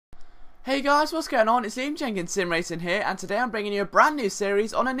Hey guys, what's going on? It's Liam Jenkins Sim Racing here, and today I'm bringing you a brand new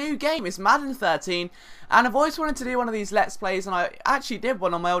series on a new game. It's Madden 13, and I've always wanted to do one of these Let's Plays, and I actually did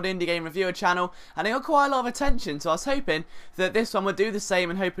one on my old indie game reviewer channel, and it got quite a lot of attention, so I was hoping that this one would do the same,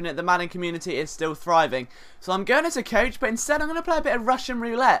 and hoping that the Madden community is still thriving. So I'm going as a coach, but instead I'm going to play a bit of Russian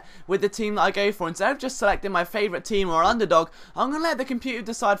roulette with the team that I go for. Instead of just selecting my favourite team or underdog, I'm going to let the computer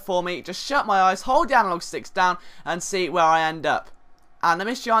decide for me, just shut my eyes, hold the analog sticks down, and see where I end up. And the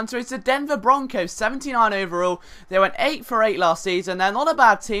mystery answer is the Denver Broncos, 79 overall. They went 8 for 8 last season. They're not a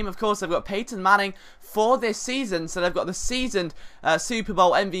bad team. Of course, they've got Peyton Manning for this season. So they've got the seasoned Super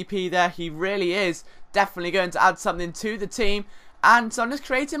Bowl MVP there. He really is definitely going to add something to the team. And so I'm just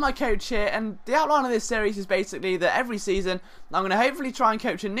creating my coach here. And the outline of this series is basically that every season, I'm going to hopefully try and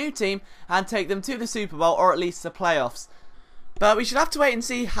coach a new team and take them to the Super Bowl or at least the playoffs. But we should have to wait and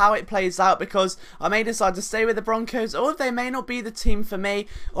see how it plays out, because I may decide to stay with the Broncos, or if they may not be the team for me,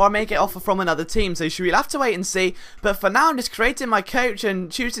 or I may get offer from another team. So we'll have to wait and see. But for now, I'm just creating my coach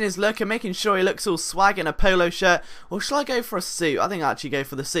and choosing his look and making sure he looks all swag in a polo shirt. Or shall I go for a suit? I think I actually go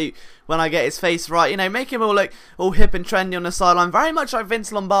for the suit when I get his face right. You know, make him all look all hip and trendy on the sideline. Very much like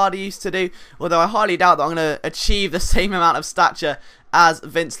Vince Lombardi used to do, although I highly doubt that I'm going to achieve the same amount of stature as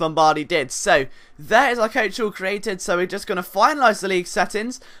Vince Lombardi did. So there is our coach all created. So we're just going to finalise the league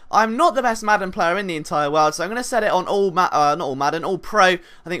settings. I'm not the best Madden player in the entire world, so I'm going to set it on all pro. I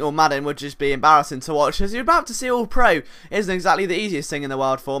think all Madden would just be embarrassing to watch, as you're about to see. All pro isn't exactly the easiest thing in the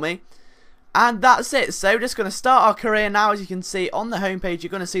world for me. And that's it. So we're just going to start our career now. As you can see on the homepage, you're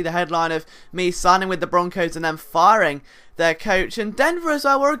going to see the headline of me signing with the Broncos and then firing their coach. And Denver as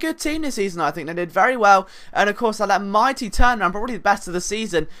well were a good team this season. I think they did very well. And of course, had that mighty turnaround, probably the best of the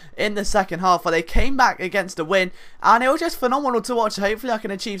season in the second half, where they came back against a win. And it was just phenomenal to watch. Hopefully I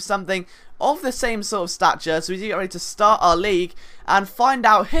can achieve something of the same sort of stature. So we do get ready to start our league and find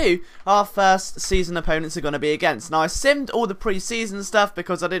out who our first season opponents are going to be against. Now, I simmed all the pre-season stuff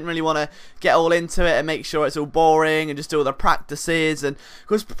because I didn't really want to get all into it and make sure it's all boring and just do all the practices. And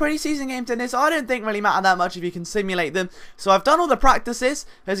because pre-season games in this, I don't think really matter that much if you can simulate them. So I've done all the practices,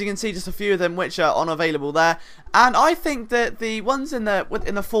 as you can see, just a few of them which are unavailable there. And I think that the ones in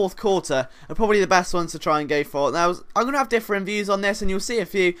the fourth quarter are probably the best ones to try and go for. Now, I'm going to have different views on this, and you'll see a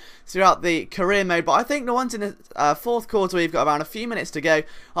few throughout the career mode. But I think the ones in the fourth quarter, where you've got around a few minutes to go,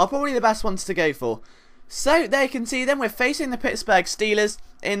 are probably the best ones to go for. So there you can see them. We're facing the Pittsburgh Steelers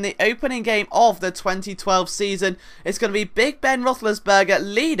in the opening game of the 2012 season. It's going to be Big Ben Roethlisberger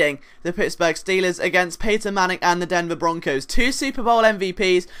leading the Pittsburgh Steelers against Peyton Manning and the Denver Broncos. Two Super Bowl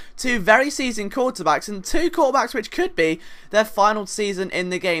MVPs, two very seasoned quarterbacks, and two quarterbacks which could be their final season in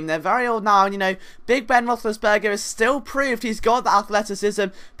the game. They're very old now, and you know, Big Ben Roethlisberger has still proved he's got the athleticism.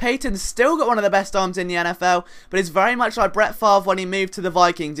 Peyton's still got one of the best arms in the NFL, but it's very much like Brett Favre when he moved to the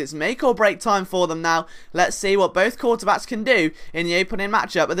Vikings. It's make or break time for them now. Let's see what both quarterbacks can do in the opening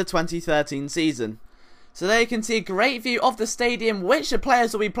matchup of the 2013 season. So there you can see a great view of the stadium, which the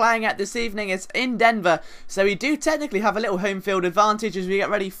players will be playing at this evening. It's in Denver, so we do technically have a little home field advantage as we get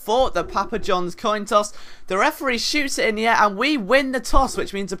ready for the Papa John's coin toss. The referee shoots it in the air and we win the toss,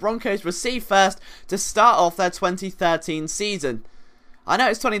 which means the Broncos receive first to start off their 2013 season. I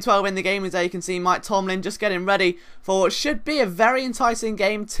know it's 2012 in the game, as there you can see Mike Tomlin just getting ready for what should be a very enticing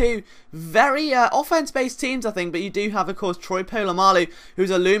game. Two very offense-based teams, I think, but you do have, of course, Troy Polamalu,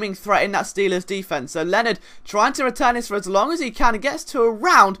 who's a looming threat in that Steelers defense. So Leonard trying to return this for as long as he can. He gets to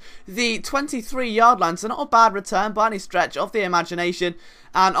around the 23-yard line, so not a bad return by any stretch of the imagination.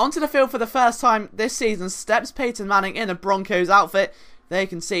 And onto the field for the first time this season steps Peyton Manning in a Broncos outfit. There you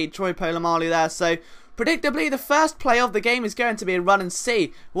can see Troy Polamalu there. So predictably, the first play of the game is going to be a run and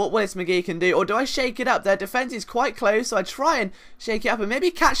see what Willis McGee can do. Or do I shake it up? Their defense is quite close, so I try and shake it up and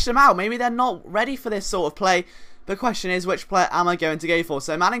maybe catch them out. Maybe they're not ready for this sort of play. The question is, which player am I going to go for?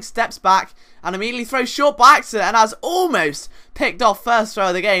 So Manning steps back and immediately throws short by accident and has almost picked off first throw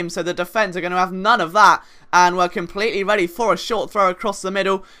of the game. So the defense are going to have none of that. And we're completely ready for a short throw across the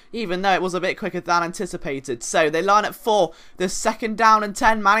middle, even though it was a bit quicker than anticipated. So they line up for the 2nd down and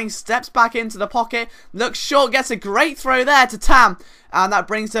 10. Manning steps back into the pocket, looks short, gets a great throw there to Tam, and that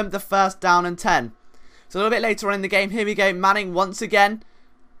brings them the 1st down and 10. So a little bit later on in the game, here we go. Manning once again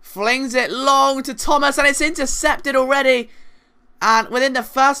flings it long to Thomas, and it's intercepted already. And within the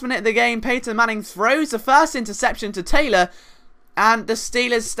 1st minute of the game, Peyton Manning throws the first interception to Taylor. And the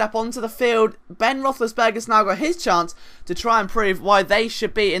Steelers step onto the field. Ben Roethlisberger's now got his chance to try and prove why they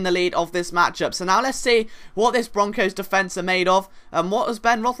should be in the lead of this matchup. So now let's see what this Broncos defense are made of. And what has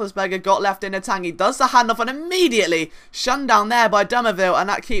Ben Roethlisberger got left in the tank? He does the handoff and immediately shunned down there by Dummerville. And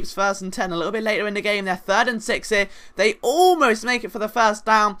that keeps 1st and 10 a little bit later in the game. They're 3rd and 6 here. They almost make it for the first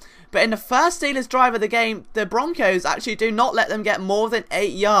down. But in the first Steelers drive of the game, the Broncos actually do not let them get more than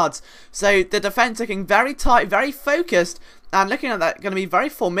 8 yards. So the defense looking very tight, very focused. And looking at that, going to be very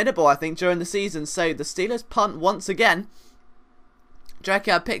formidable, I think, during the season. So the Steelers punt once again.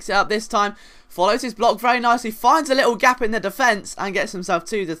 Drecker picks it up this time, follows his block very nicely, finds a little gap in the defence and gets himself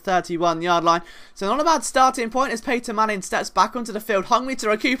to the 31-yard line. So not a bad starting point as Peyton Manning steps back onto the field, hungry to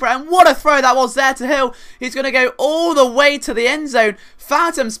recuperate. And what a throw that was there to Hill. He's going to go all the way to the end zone.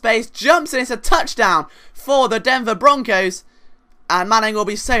 Phantom space, jumps, and it's a touchdown for the Denver Broncos. And Manning will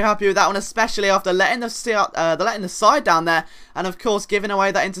be so happy with that one, especially after letting the side down there. And of course, giving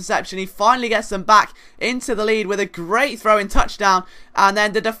away that interception. He finally gets them back into the lead with a great throwing touchdown. And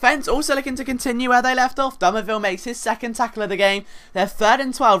then the defense also looking to continue where they left off. Dummerville makes his 2nd tackle of the game. They're 3rd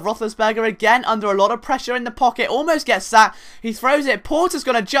and 12. Roethlisberger again under a lot of pressure in the pocket. Almost gets sacked. He throws it. Porter's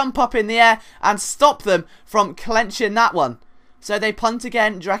going to jump up in the air and stop them from clenching that one. So they punt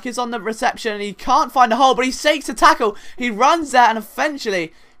again. Drecker's on the reception and he can't find a hole, but he sakes a tackle. He runs there and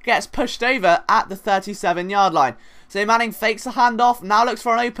eventually gets pushed over at the 37-yard line. So Manning fakes the handoff, now looks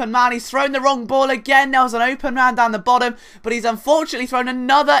for an open man. He's thrown the wrong ball again. There was an open man down the bottom, but he's unfortunately thrown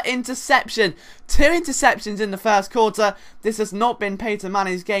another interception. 2 interceptions in the first quarter. This has not been Peyton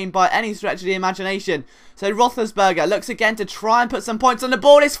Manning's game by any stretch of the imagination. So Roethlisberger looks again to try and put some points on the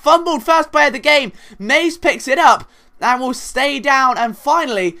board. It's fumbled, first play of the game. Mays picks it up and will stay down and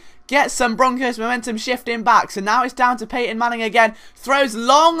finally get some Broncos momentum shifting back. So now it's down to Peyton Manning again. Throws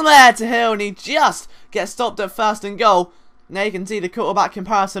long there to Hill and he just gets stopped at 1st and goal. Now you can see the quarterback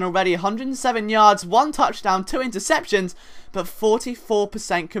comparison already. 107 yards, 1 touchdown, 2 interceptions, but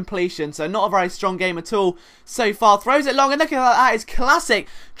 44% completion. So not a very strong game at all so far. Throws it long and look at that. Is classic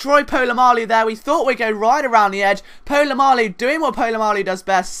Troy Polamalu there. We thought we'd go right around the edge. Polamalu doing what Polamalu does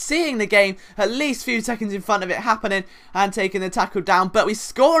best. Seeing the game at least a few seconds in front of it happening and taking the tackle down. But we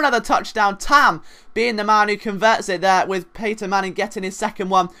score another touchdown. Tam being the man who converts it there with Peyton Manning getting his 2nd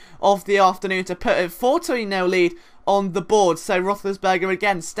one of the afternoon to put a 14-0 lead on the board. So Roethlisberger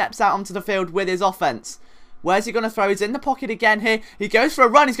again steps out onto the field with his offense. Where's he going to throw? He's in the pocket again here. He goes for a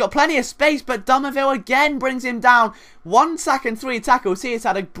run. He's got plenty of space, but Dummerville again brings him down. 1 sack and 3 tackles. He has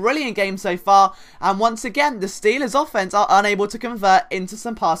had a brilliant game so far. And once again, the Steelers' offense are unable to convert into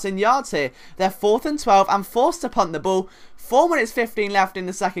some passing yards here. They're 4th and 12 and forced to punt the ball. 4 minutes 15 left in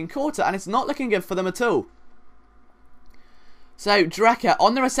the second quarter, and it's not looking good for them at all. So Drecker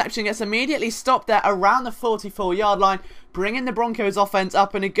on the reception gets immediately stopped there around the 44-yard line, bringing the Broncos offense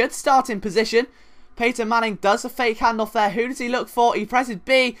up in a good starting position. Peyton Manning does a fake handoff there. Who does he look for? He presses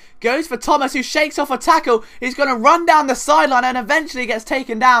B, goes for Thomas, who shakes off a tackle. He's going to run down the sideline and eventually gets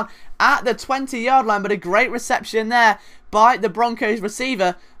taken down at the 20-yard line, but a great reception there by the Broncos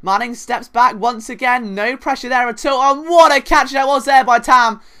receiver. Manning steps back once again. No pressure there at all. And what a catch that was there by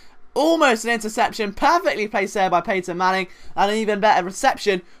Tam. Almost an interception, perfectly placed there by Peyton Manning, and an even better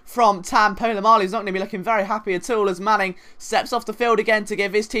reception from Tam Polamalu. He's not going to be looking very happy at all as Manning steps off the field again to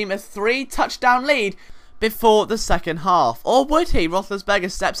give his team a 3-touchdown lead before the second half. Or would he?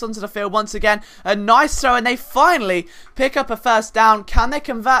 Roethlisberger steps onto the field once again. A nice throw and they finally pick up a first down. Can they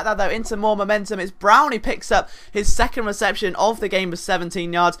convert that though into more momentum? It's Brown who picks up his 2nd reception of the game for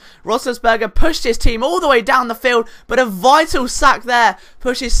 17 yards. Roethlisberger pushed his team all the way down the field, but a vital sack there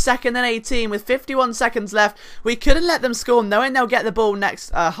pushes 2nd and 18 with 51 seconds left. We couldn't let them score knowing they'll get the ball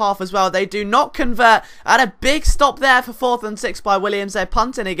next half as well. They do not convert, and a big stop there for 4th and 6 by Williams. They're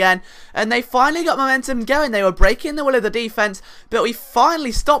punting again and they finally got momentum going. They were breaking the will of the defense, but we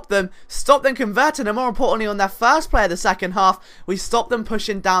finally stopped them converting, and more importantly on their first play of the second half, we stopped them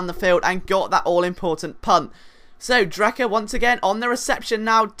pushing down the field and got that all-important punt. So Drecker once again on the reception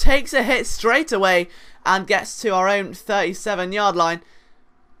now, takes a hit straight away and gets to our own 37-yard line.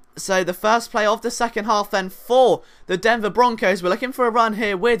 So the first play of the second half then for the Denver Broncos. We're looking for a run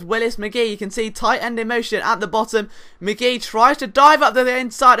here with Willis McGee. You can see tight end in motion at the bottom. McGee tries to dive up to the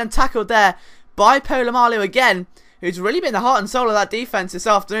inside and tackled there by Polamalu again, who's really been the heart and soul of that defense this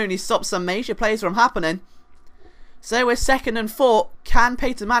afternoon. He stopped some major plays from happening. So we're 2nd and 4. Can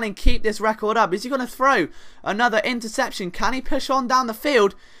Peyton Manning keep this record up? Is he going to throw another interception? Can he push on down the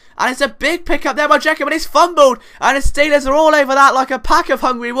field? And it's a big pickup there by Jekyll, but it's fumbled. And the Steelers are all over that like a pack of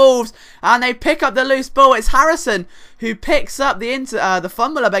hungry wolves. And they pick up the loose ball. It's Harrison who picks up the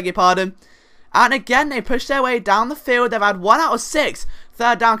fumble, I beg your pardon. And again, they push their way down the field. They've had 1 out of 6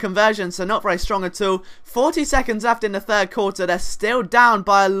 third down conversions, so not very strong at all. 40 seconds left in the third quarter. They're still down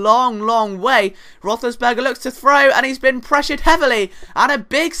by a long way. Roethlisberger looks to throw, and he's been pressured heavily. And a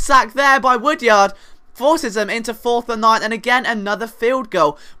big sack there by Woodyard forces them into 4th and 9, and again another field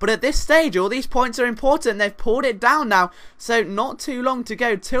goal. But at this stage, all these points are important. They've pulled it down now, so not too long to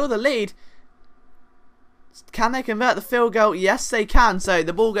go till the lead. Can they convert the field goal? Yes, they can. So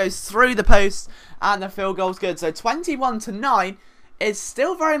the ball goes through the post, and the field goal's good. So 21-9 is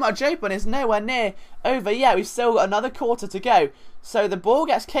still very much open. It's nowhere near over yet. We've still got another quarter to go. So the ball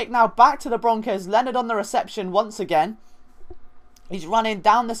gets kicked now back to the Broncos. Leonard on the reception once again. He's running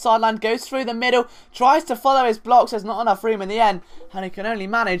down the sideline, goes through the middle, tries to follow his blocks. There's not enough room in the end, and he can only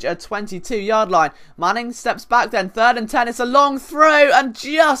manage a 22-yard line. Manning steps back then, 3rd and 10. It's a long throw, and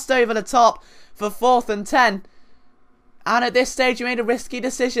just over the top for 4th and 10. And at this stage, he made a risky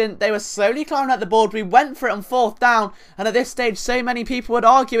decision. They were slowly climbing up the board. We went for it on 4th down, and at this stage, so many people would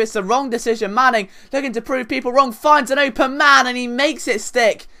argue it's the wrong decision. Manning, looking to prove people wrong, finds an open man, and he makes it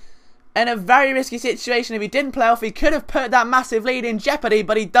stick. In a very risky situation. If he didn't play off, he could have put that massive lead in jeopardy,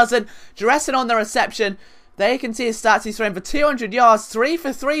 but he doesn't. Dressing on the reception. There you can see his stats. He's thrown for 200 yards, 3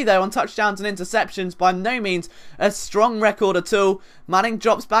 for 3 though on touchdowns and interceptions. By no means a strong record at all. Manning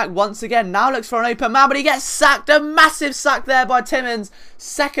drops back once again. Now looks for an open man, but he gets sacked. A massive sack there by Timmons.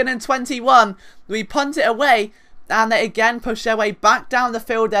 2nd and 21. We punt it away. And they again push their way back down the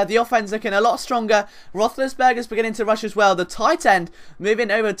field there. The offense looking a lot stronger. Roethlisberger's beginning to rush as well. The tight end moving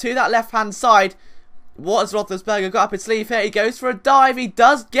over to that left-hand side. What has Roethlisberger got up his sleeve here? He goes for a dive. He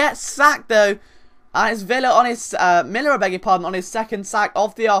does get sacked though. And it's Miller, on his 2nd sack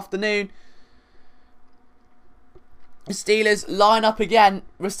of the afternoon. The Steelers line up again.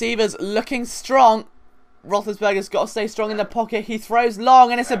 Receivers looking strong. Roethlisberger's got to stay strong in the pocket. He throws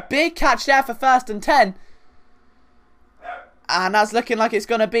long, and it's a big catch there for 1st and 10. And that's looking like it's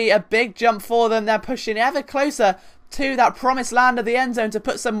going to be a big jump for them. They're pushing ever closer to that promised land of the end zone to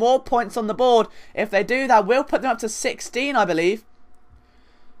put some more points on the board. If they do, that will put them up to 16, I believe.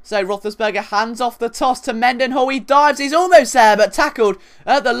 So Roethlisberger hands off the toss to Mendenhall. He dives. He's almost there, but tackled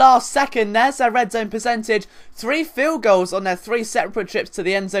at the last second. There's their red zone percentage. 3 field goals on their 3 separate trips to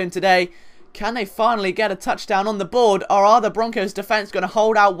the end zone today. Can they finally get a touchdown on the board, or are the Broncos defense going to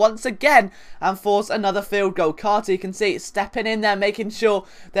hold out once again and force another field goal? Carter, you can see, stepping in there, making sure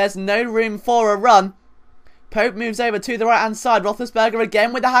there's no room for a run. Pope moves over to the right-hand side. Roethlisberger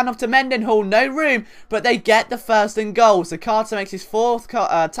again with the handoff to Mendenhall. No room, but they get the 1st and goal. So Carter makes his 4th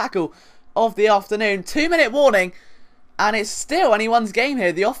tackle of the afternoon. 2-minute warning. And it's still anyone's game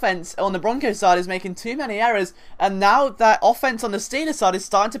here. The offense on the Broncos side is making too many errors. And now that offense on the Steelers side is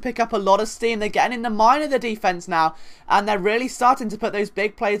starting to pick up a lot of steam. They're getting in the mind of the defense now. And they're really starting to put those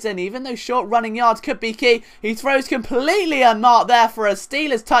big plays in. Even those short running yards could be key. He throws completely unmarked there for a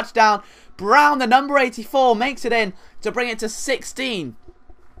Steelers touchdown. Brown, the number 84, makes it in to bring it to 16.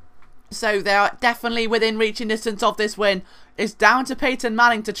 So they are definitely within reaching distance of this win. It's down to Peyton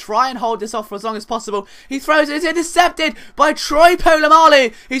Manning to try and hold this off for as long as possible. He throws it. It's intercepted by Troy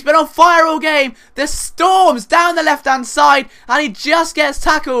Polamalu. He's been on fire all game. The storms down the left-hand side, and he just gets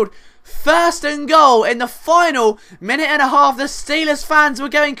tackled. 1st and goal in the final minute and a half. The Steelers fans were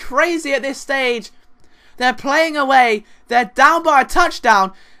going crazy at this stage. They're playing away. They're down by a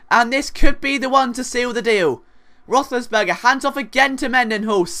touchdown, and this could be the one to seal the deal. Roethlisberger hands off again to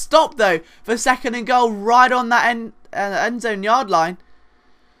Mendenhall. Stopped though for 2nd and goal right on that end zone yard line.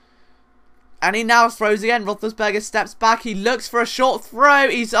 And he now throws again. Roethlisberger steps back. He looks for a short throw.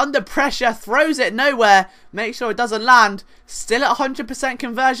 He's under pressure. Throws it nowhere. Make sure it doesn't land. Still at 100%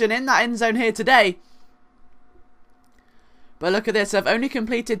 conversion in that end zone here today. But look at this. They've only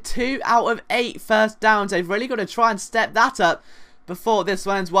completed 2 out of 8 first downs. They've really got to try and step that up before this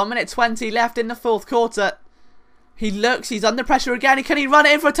one ends. 1 minute 20 left in the 4th quarter. He looks, he's under pressure again. Can he run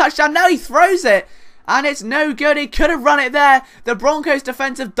it in for a touchdown? No, he throws it. And it's no good. He could have run it there. The Broncos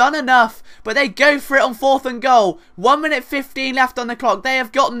defense have done enough. But they go for it on 4th and goal. 1 minute 15 left on the clock. They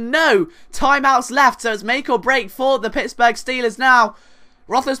have got no timeouts left. So it's make or break for the Pittsburgh Steelers now.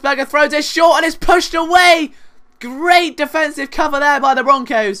 Roethlisberger throws it short and it's pushed away. Great defensive cover there by the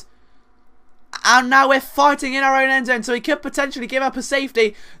Broncos. And now we're fighting in our own end zone, so he could potentially give up a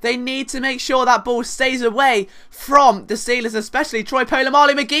safety. They need to make sure that ball stays away from the Steelers, especially Troy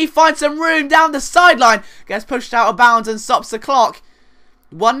Polamalu. McGee finds some room down the sideline. Gets pushed out of bounds and stops the clock.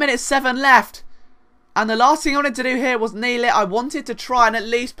 1 minute 7 left. And the last thing I wanted to do here was kneel it. I wanted to try and at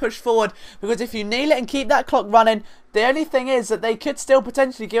least push forward, because if you kneel it and keep that clock running, the only thing is that they could still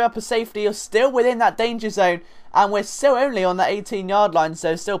potentially give up a safety. You're still within that danger zone, and we're still only on that 18-yard line,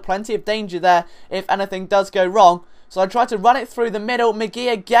 so still plenty of danger there if anything does go wrong. So I tried to run it through the middle.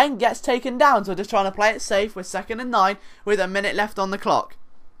 McGee again gets taken down, so just trying to play it safe with 2nd and 9 with a minute left on the clock.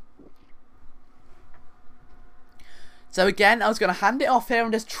 So again, I was going to hand it off here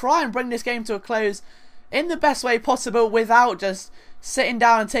and just try and bring this game to a close in the best way possible without just sitting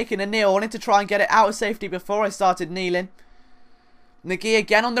down and taking a kneel. I wanted to try and get it out of safety before I started kneeling. McGee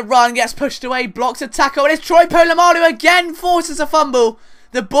again on the run, gets pushed away, blocks a tackle, and it's Troy Polamalu again forces a fumble.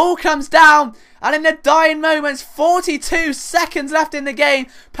 The ball comes down, and in the dying moments, 42 seconds left in the game,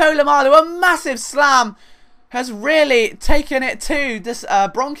 Polamalu, a massive slam, has really taken it to this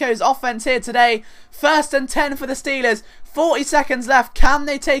Broncos offense here today. 1st and 10 for the Steelers. 40 seconds left. Can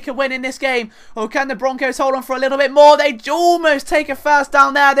they take a win in this game? Or can the Broncos hold on for a little bit more? They almost take a first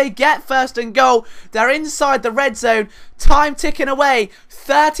down there. They get 1st and goal. They're inside the red zone. Time ticking away.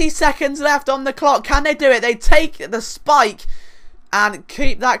 30 seconds left on the clock. Can they do it? They take the spike and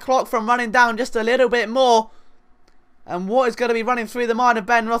keep that clock from running down just a little bit more. And what is going to be running through the mind of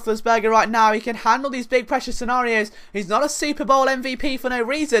Ben Roethlisberger right now? He can handle these big pressure scenarios. He's not a Super Bowl MVP for no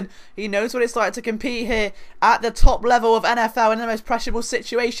reason. He knows what it's like to compete here at the top level of NFL in the most pressurable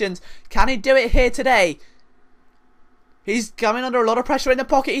situations. Can he do it here today? He's coming under a lot of pressure in the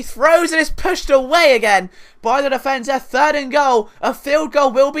pocket. He throws and is pushed away again by the defense. 3rd and goal. A field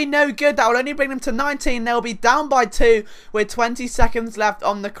goal will be no good. That will only bring them to 19. They'll be down by 2 with 20 seconds left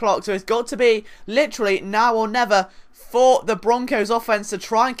on the clock. So it's got to be literally now or never for the Broncos offense to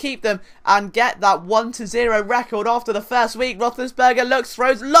try and keep them and get that 1-0 record after the first week. Roethlisberger looks,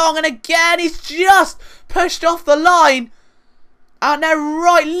 throws long, and again he's just pushed off the line. And they're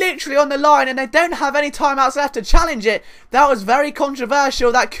right literally on the line, and they don't have any timeouts left to challenge it. That was very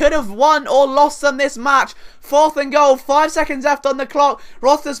controversial. That could have won or lost them this match. 4th and goal, 5 seconds left on the clock.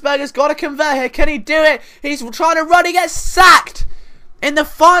 Roethlisberger's got to convert here. Can he do it? He's trying to run. He gets sacked in the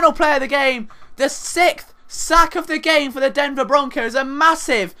final play of the game. The 6th sack of the game for the Denver Broncos. A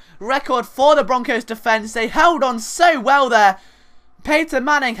massive record for the Broncos defense. They held on so well there. Peyton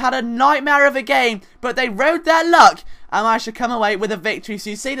Manning had a nightmare of a game, but they rode their luck and managed to come away with a victory.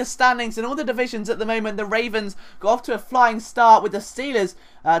 So you see the standings in all the divisions at the moment. The Ravens got off to a flying start, with the Steelers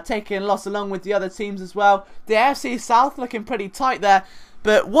taking a loss along with the other teams as well. The AFC South looking pretty tight there.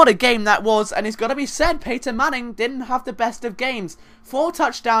 But what a game that was, and it's got to be said, Peyton Manning didn't have the best of games. 4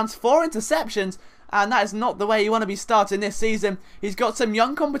 touchdowns, 4 interceptions, and that is not the way you want to be starting this season. He's got some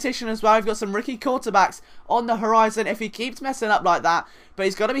young competition as well. He's got some rookie quarterbacks on the horizon if he keeps messing up like that. But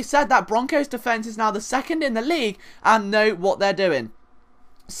it's got to be said that Broncos defense is now the 2nd in the league and know what they're doing.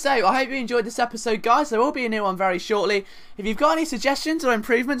 So, I hope you enjoyed this episode, guys. There will be a new one very shortly. If you've got any suggestions or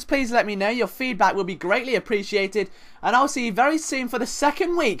improvements, please let me know. Your feedback will be greatly appreciated. And I'll see you very soon for the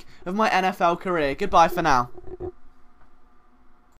 2nd week of my NFL career. Goodbye for now.